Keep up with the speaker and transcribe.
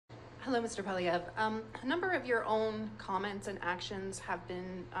Hello, Mr. Paliev. A number of your own comments and actions have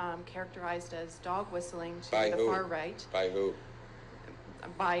been characterized as dog whistling to By the who? far right. By who?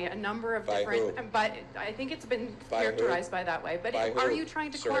 By a number of By different. who? But I think it's been By characterized who? by that way. But By are who? you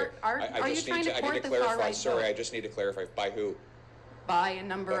trying to Sorry, court? Are you trying to court the far right? Sorry, vote? I just need to clarify. By who? By a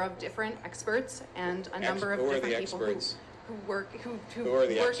number of different experts and a number of different people who work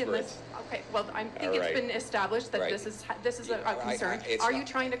in this. Okay, well, I think it's been established that this is a concern. Are you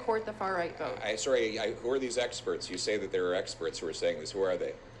trying to court the far right vote? Who are these experts? You say that there are experts who are saying this. Who are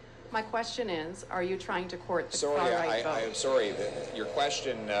they? My question is, are you trying to court the far right vote? I'm sorry. Your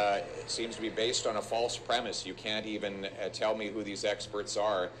question seems to be based on a false premise. You can't even tell me who these experts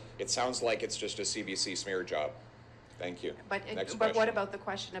are. It sounds like it's just a CBC smear job. Thank you. But what about the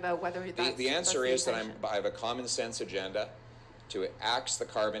question about whether that's the answer is that I have a common sense agenda to axe the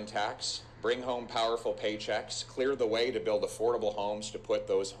carbon tax, bring home powerful paychecks, clear the way to build affordable homes, to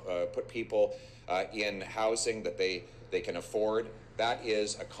put people in housing that they can afford. That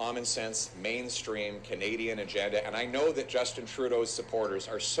is a common sense, mainstream Canadian agenda. And I know that Justin Trudeau's supporters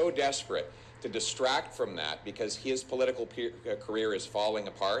are so desperate to distract from that because his political career is falling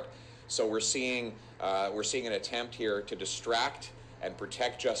apart. So we're seeing an attempt here to distract and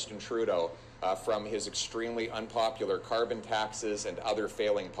protect Justin Trudeau from his extremely unpopular carbon taxes and other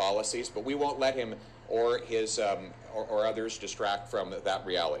failing policies. But we won't let him or his or others distract from that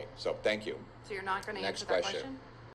reality. So thank you. So you're not going to answer that question?